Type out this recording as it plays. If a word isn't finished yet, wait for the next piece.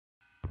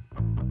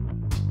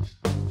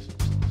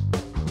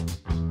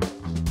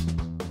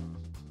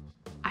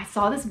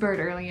saw this bird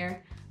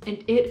earlier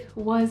and it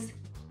was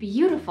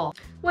beautiful.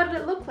 What did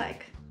it look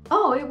like?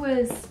 Oh, it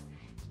was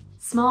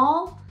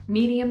small,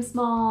 medium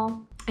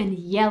small, and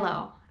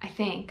yellow, I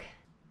think.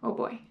 Oh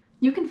boy.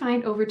 You can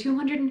find over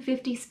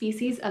 250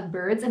 species of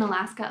birds in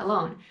Alaska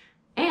alone,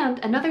 and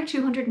another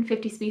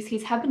 250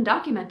 species have been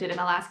documented in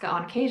Alaska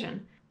on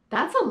occasion.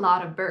 That's a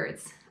lot of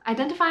birds.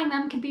 Identifying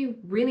them can be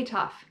really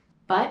tough,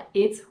 but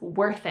it's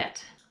worth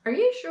it. Are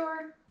you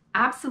sure?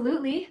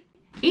 Absolutely.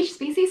 Each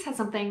species has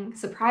something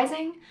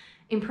surprising,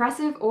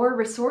 impressive, or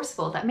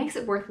resourceful that makes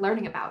it worth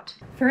learning about.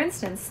 For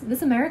instance,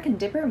 this American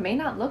dipper may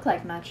not look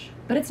like much,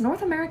 but it's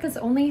North America's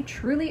only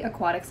truly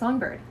aquatic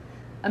songbird.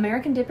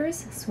 American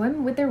dippers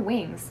swim with their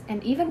wings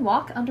and even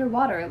walk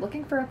underwater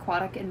looking for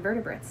aquatic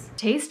invertebrates.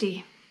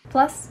 Tasty.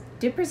 Plus,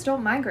 dippers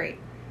don't migrate.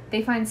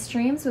 They find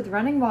streams with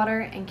running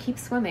water and keep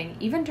swimming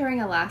even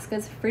during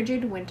Alaska's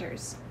frigid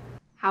winters.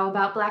 How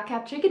about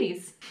black-capped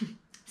chickadees?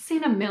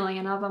 Seen a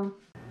million of them.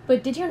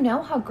 But did you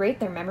know how great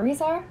their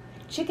memories are?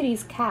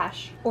 Chickadees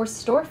cache or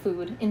store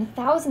food in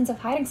thousands of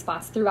hiding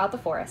spots throughout the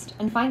forest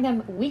and find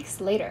them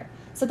weeks later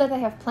so that they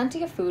have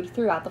plenty of food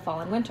throughout the fall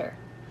and winter.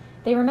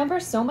 They remember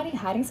so many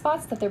hiding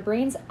spots that their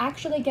brains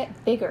actually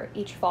get bigger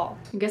each fall.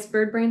 I guess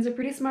bird brains are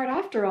pretty smart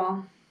after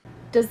all.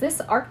 Does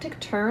this Arctic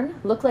tern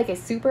look like a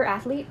super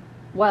athlete?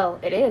 Well,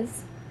 it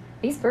is.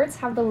 These birds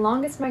have the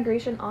longest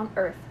migration on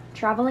Earth,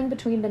 traveling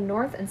between the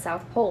North and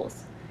South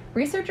poles.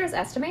 Researchers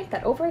estimate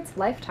that over its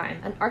lifetime,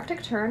 an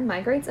Arctic tern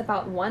migrates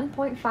about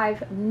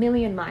 1.5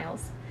 million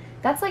miles.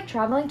 That's like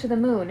traveling to the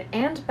moon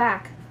and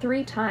back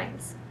 3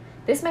 times.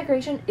 This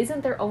migration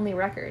isn't their only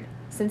record.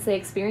 Since they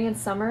experience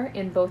summer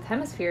in both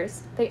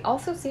hemispheres, they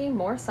also see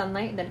more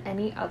sunlight than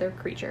any other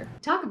creature.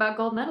 Talk about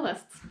gold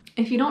medalists.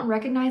 If you don't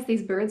recognize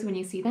these birds when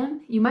you see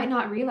them, you might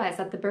not realize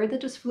that the bird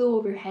that just flew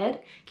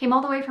overhead came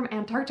all the way from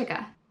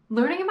Antarctica.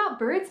 Learning about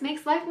birds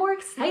makes life more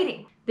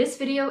exciting. This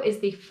video is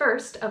the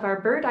first of our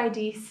Bird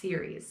ID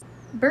series.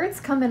 Birds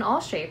come in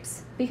all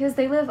shapes because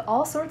they live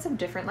all sorts of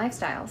different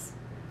lifestyles.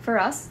 For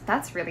us,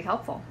 that's really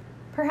helpful.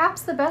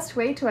 Perhaps the best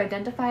way to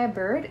identify a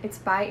bird is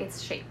by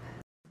its shape.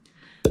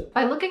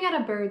 By looking at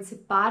a bird's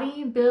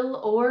body, bill,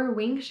 or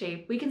wing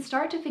shape, we can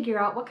start to figure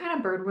out what kind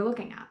of bird we're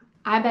looking at.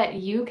 I bet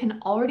you can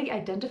already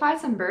identify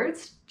some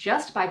birds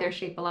just by their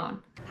shape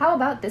alone. How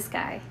about this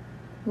guy?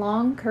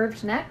 Long,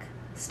 curved neck,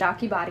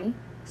 stocky body,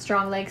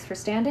 strong legs for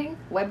standing,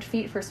 webbed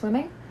feet for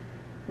swimming.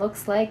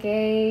 Looks like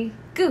a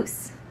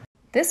goose.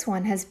 This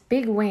one has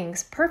big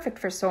wings, perfect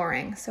for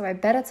soaring, so I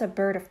bet it's a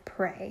bird of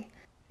prey.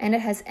 And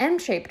it has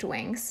M-shaped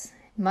wings.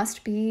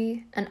 Must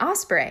be an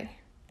osprey.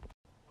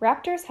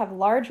 Raptors have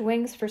large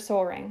wings for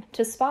soaring,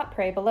 to spot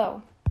prey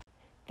below.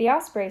 The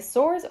osprey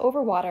soars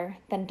over water,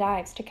 then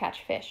dives to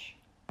catch fish.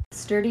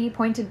 Sturdy,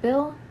 pointed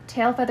bill,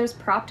 tail feathers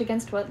propped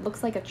against what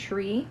looks like a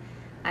tree.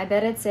 I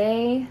bet it's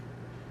a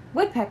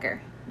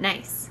woodpecker.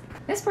 Nice.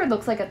 This bird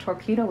looks like a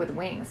torpedo with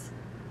wings.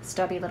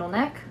 Stubby little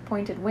neck,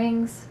 pointed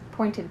wings,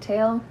 pointed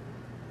tail.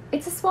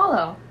 It's a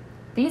swallow.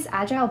 These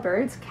agile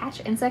birds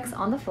catch insects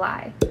on the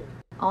fly.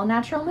 All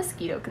natural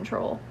mosquito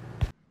control.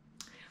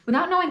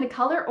 Without knowing the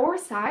color or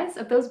size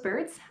of those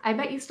birds, I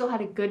bet you still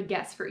had a good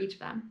guess for each of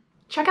them.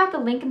 Check out the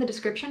link in the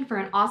description for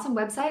an awesome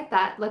website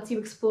that lets you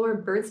explore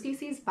bird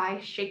species by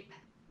shape.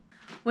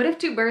 What if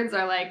 2 birds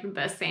are like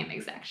the same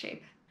exact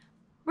shape?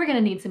 We're gonna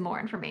need some more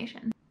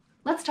information.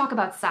 Let's talk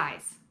about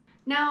size.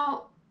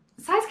 Now,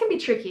 size can be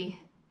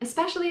tricky,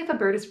 especially if a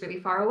bird is really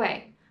far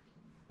away,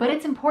 but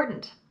it's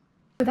important.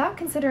 Without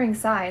considering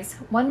size,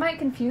 one might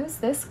confuse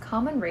this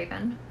common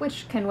raven,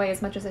 which can weigh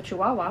as much as a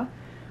chihuahua,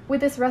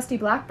 with this rusty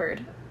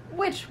blackbird,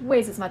 which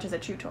weighs as much as a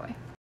chew toy.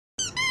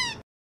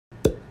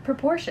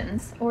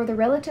 Proportions, or the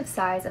relative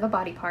size of a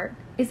body part,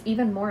 is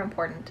even more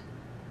important.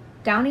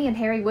 Downy and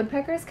hairy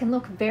woodpeckers can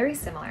look very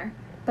similar,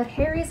 but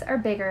hairies are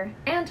bigger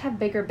and have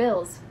bigger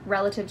bills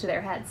relative to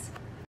their heads.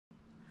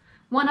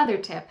 One other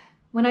tip,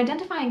 when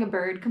identifying a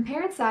bird,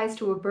 compare its size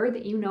to a bird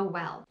that you know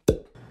well.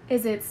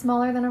 Is it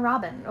smaller than a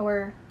robin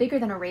or bigger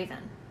than a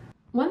raven?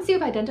 Once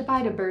you've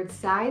identified a bird's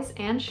size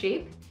and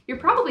shape, you're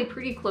probably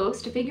pretty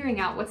close to figuring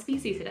out what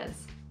species it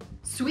is.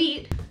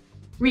 Sweet!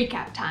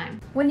 Recap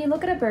time. When you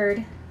look at a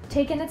bird,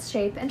 take in its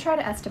shape and try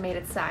to estimate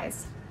its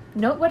size.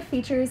 Note what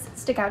features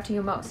stick out to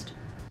you most.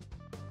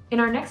 In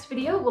our next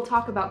video, we'll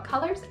talk about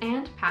colors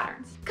and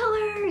patterns.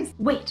 Colors!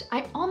 Wait,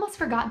 I almost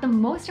forgot the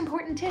most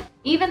important tip.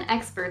 Even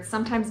experts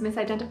sometimes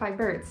misidentify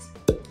birds.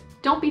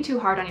 Don't be too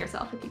hard on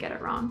yourself if you get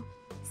it wrong.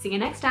 See you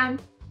next time.